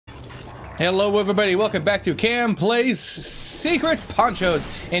Hello everybody, welcome back to Cam Plays Secret Ponchos.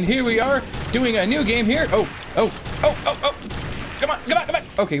 And here we are, doing a new game here. Oh. Come on.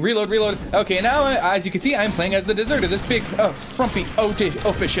 Okay, reload. Okay, now, as you can see, I'm playing as the deserter, this big, frumpy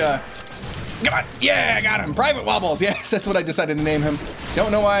oafish, come on, yeah, I got him, Private Wobbles, yes, that's what I decided to name him.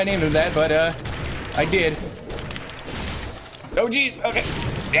 Don't know why I named him that, but, I did. Oh, geez, okay.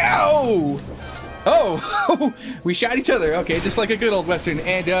 Ow! Oh, we shot each other. Okay, just like a good old Western.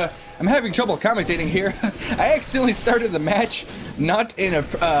 And I'm having trouble commentating here. I accidentally started the match not in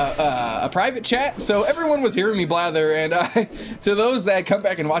a private chat, so everyone was hearing me blather. And to those that come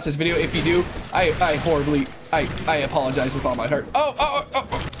back and watch this video, if you do, I apologize with all my heart.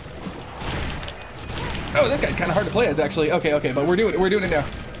 Oh, this guy's kind of hard to play as, actually. Okay, but we're doing it now.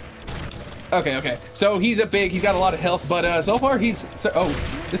 Okay. So he's got a lot of health, but so far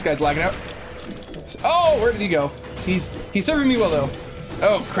this guy's lagging out. Oh, where did he go? He's serving me well though.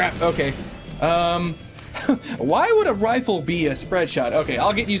 Oh crap. Okay. Why would a rifle be a spread shot? Okay,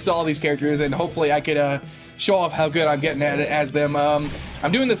 I'll get used to all these characters and hopefully I could show off how good I'm getting at it as them. I'm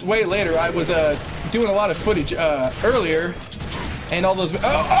doing this way later. I was doing a lot of footage earlier, and all those.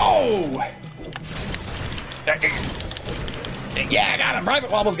 Oh! Yeah, I got him.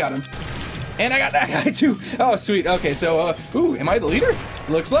 Private Wobbles got him, and I got that guy too. Oh sweet. Okay, so ooh, am I the leader?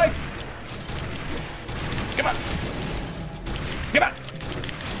 Looks like. Come on!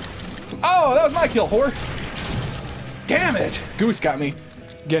 Oh, that was my kill, whore! Damn it! Goose got me.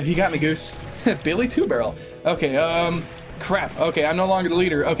 Yeah, he got me, Goose. Billy Two Barrel. Okay, crap. Okay, I'm no longer the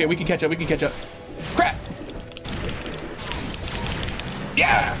leader. Okay, we can catch up. Crap!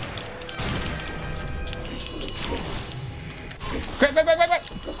 Yeah! Crap!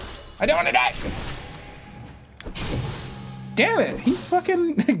 I don't want to die! Damn it! He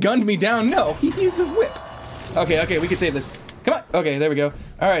fucking gunned me down. No, he used his whip. Okay, we can save this. Come on. Okay, there we go.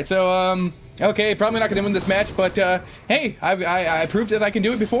 All right, so okay, probably not gonna win this match, but hey, I proved that I can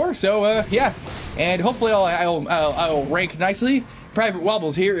do it before, so yeah, and hopefully I'll rank nicely. Private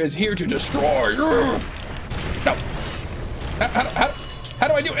Wobbles here is here to destroy. No. How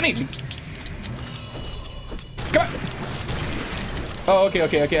do I do anything? Come on. Oh, okay,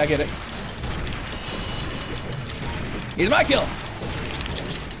 I get it. Here's my kill.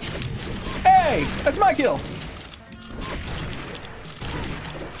 Hey, that's my kill.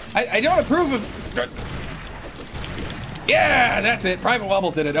 I don't approve of. Yeah, that's it. Private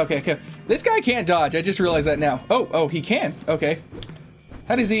Wobbles did it. Okay. This guy can't dodge. I just realized that now. Oh, he can. Okay.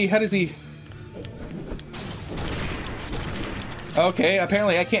 How does he? Okay,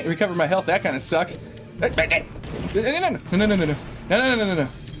 apparently I can't recover my health. That kind of sucks. No.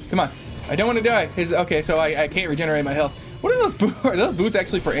 Come on. I don't want to die. Okay, so I can't regenerate my health. What are those boots? Are those boots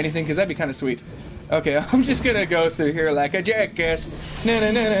actually for anything? Because that'd be kind of sweet. Okay, I'm just gonna go through here like a jackass. No.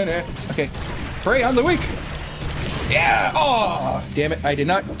 Okay, prey on the weak. Yeah. Oh, damn it! I did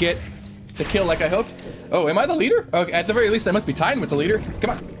not get the kill like I hoped. Oh, am I the leader? Okay, at the very least, I must be tied with the leader. Come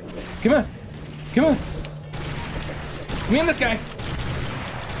on. Come me and this guy.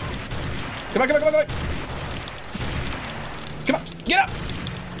 Come on. Get up.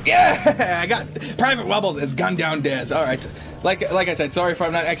 Yeah, I got Private Wobbles as gunned down Dez. All right, like I said, sorry if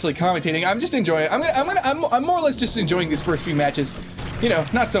I'm not actually commentating. I'm just enjoying it. I'm more or less just enjoying these first few matches. You know,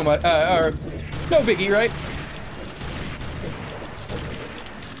 not so much. Or no biggie, right?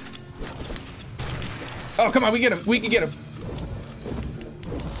 Oh, come on, we can get him.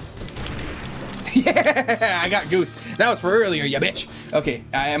 Yeah, I got Goose. That was for earlier, you bitch. Okay,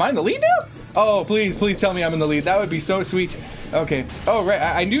 am I in the lead now? Oh, please tell me I'm in the lead. That would be so sweet. Okay. Oh, right.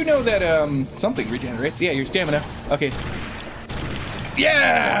 I do know that something regenerates. Yeah, your stamina. Okay.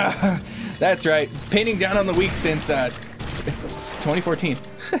 Yeah, that's right. Painting down on the weak since 2014.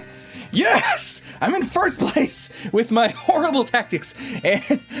 Yes! I'm in first place with my horrible tactics.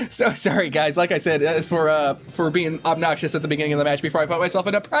 And so sorry, guys. Like I said, for being obnoxious at the beginning of the match before I put myself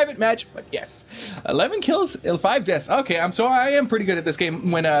in a private match. But yes, 11 kills, 5 deaths. Okay, I am pretty good at this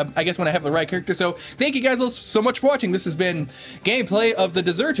game when I guess when I have the right character. So thank you guys all so much for watching. This has been gameplay of the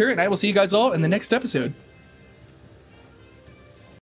Deserter, and I will see you guys all in the next episode.